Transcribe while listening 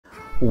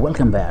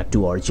Welcome back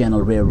to our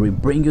channel where we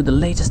bring you the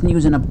latest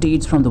news and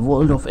updates from the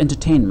world of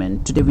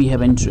entertainment. Today we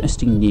have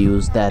interesting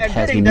news that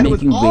has been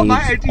making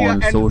waves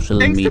on social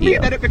media.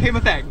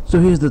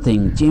 So here's the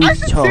thing,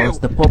 James Charles,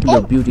 the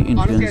popular beauty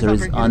influencer,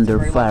 is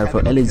under fire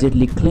for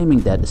allegedly claiming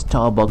that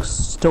Starbucks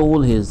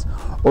stole his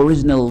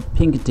original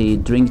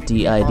Pinkity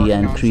Drinkity idea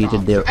and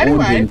created their own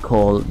drink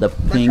called the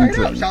Pink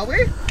Drink.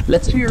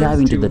 Let's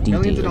dive into the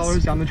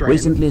details.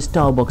 Recently, a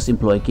Starbucks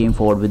employee came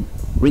forward with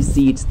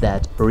receipts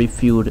that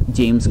refute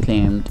James'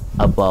 claimed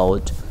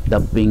about the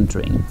Pink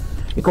Drink.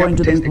 According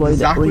to the employee,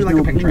 the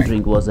original Pink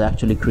Drink was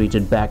actually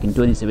created back in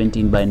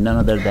 2017 by none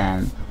other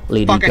than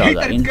Lady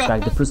Gaga. In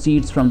fact, the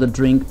proceeds from the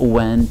drink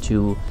went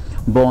to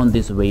Born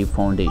This Way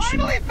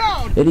Foundation.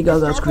 Lady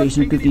Gaga's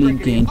creation quickly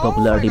gained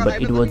popularity,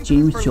 but it was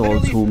James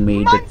Charles who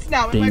made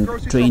the drink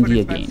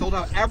trendy again.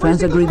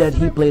 Fans agree that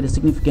he played a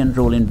significant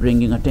role in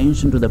bringing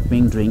attention to the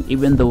Pink Drink,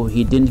 even though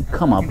he didn't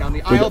come up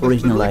with the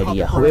original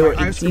idea. However,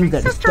 it seems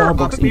that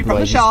Starbucks employee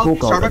who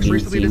spoke out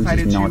against James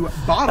is not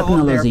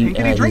acknowledging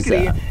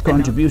his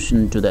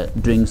contribution to the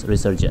drink's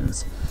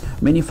resurgence.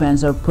 Many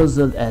fans are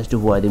puzzled as to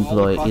why the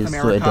employee is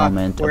so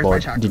adamant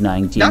about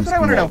denying James'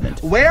 involvement,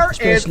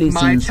 especially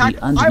since he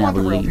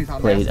undeniably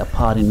played a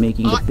part in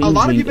making the Pink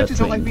Drink a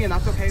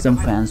trend. Some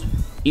fans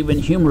even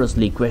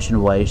humorously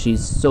question why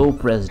she's so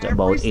pressed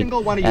about it,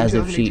 as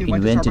if she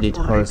invented it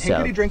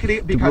herself.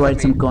 To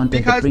provide some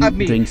context, the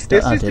Pink Drink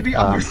started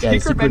as a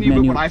secret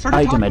menu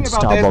item at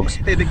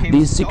Starbucks.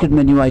 These secret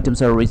menu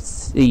items are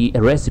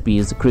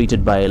recipes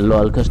created by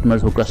loyal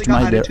customers who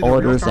customize their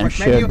orders and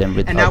share them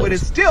with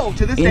others.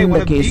 In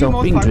the case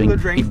of Pink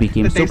Drink, it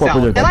became so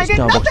popular that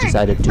Starbucks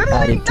decided to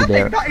add it to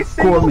their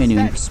core menu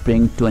in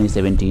spring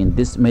 2017.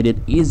 This made it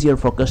easier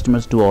for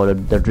customers to order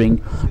the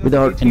drink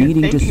without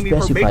needing to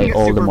specify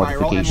all the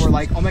modifications.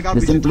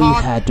 They simply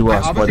had to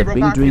ask for the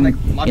Pink Drink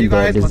in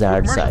their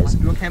desired size.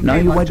 Now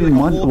you might be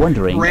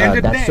wondering,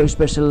 that's so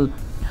special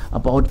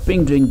about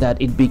Pink Drink that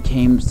it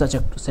became such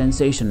a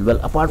sensation. Well,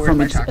 apart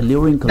from its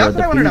alluring color,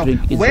 the Pink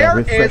Drink is a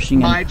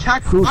refreshing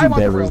and fruity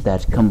beverage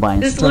that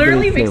combines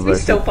strawberry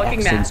flavors with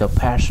accents of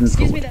passion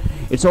fruit.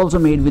 It's also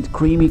made with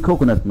creamy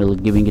coconut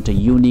milk, giving it a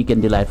unique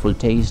and delightful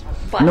taste.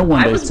 No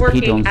wonder it's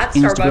hit on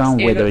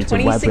Instagram, whether its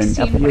vibrant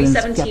appearance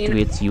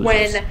captivates users.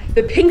 When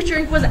the Pink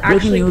Drink was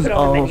actually Breaking news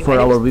for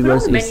our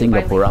viewers is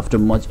Singapore. After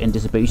much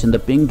anticipation, the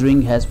Pink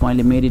Drink has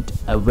finally made it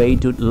a way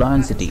to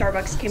Lion City.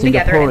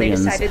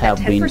 Singaporeans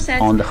have been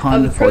on the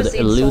hunt for the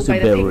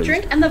elusive beverage.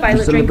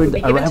 To celebrate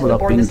the arrival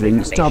of Pink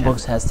Drink,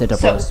 Starbucks has set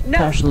up a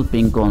special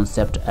pink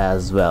concept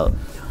as well.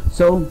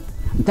 So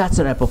that's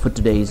a wrap up for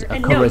today's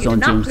coverage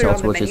on James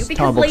Charles versus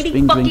Starbucks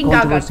Pink Drink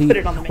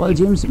controversy. While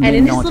James may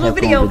not have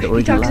come with the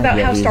original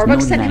idea, he is no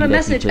denying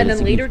that he played a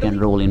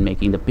significant role in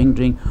making the Pink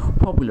Drink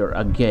popular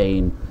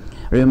again.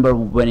 Remember,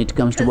 when it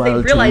comes to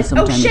viral trends,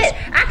 sometimes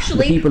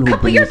the people who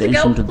bring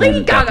attention to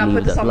them that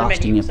leave the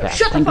lasting impact.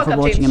 Thank you for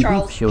watching,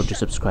 and be sure to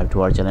subscribe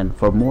to our channel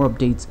for more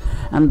updates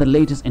and the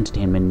latest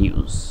entertainment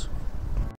news.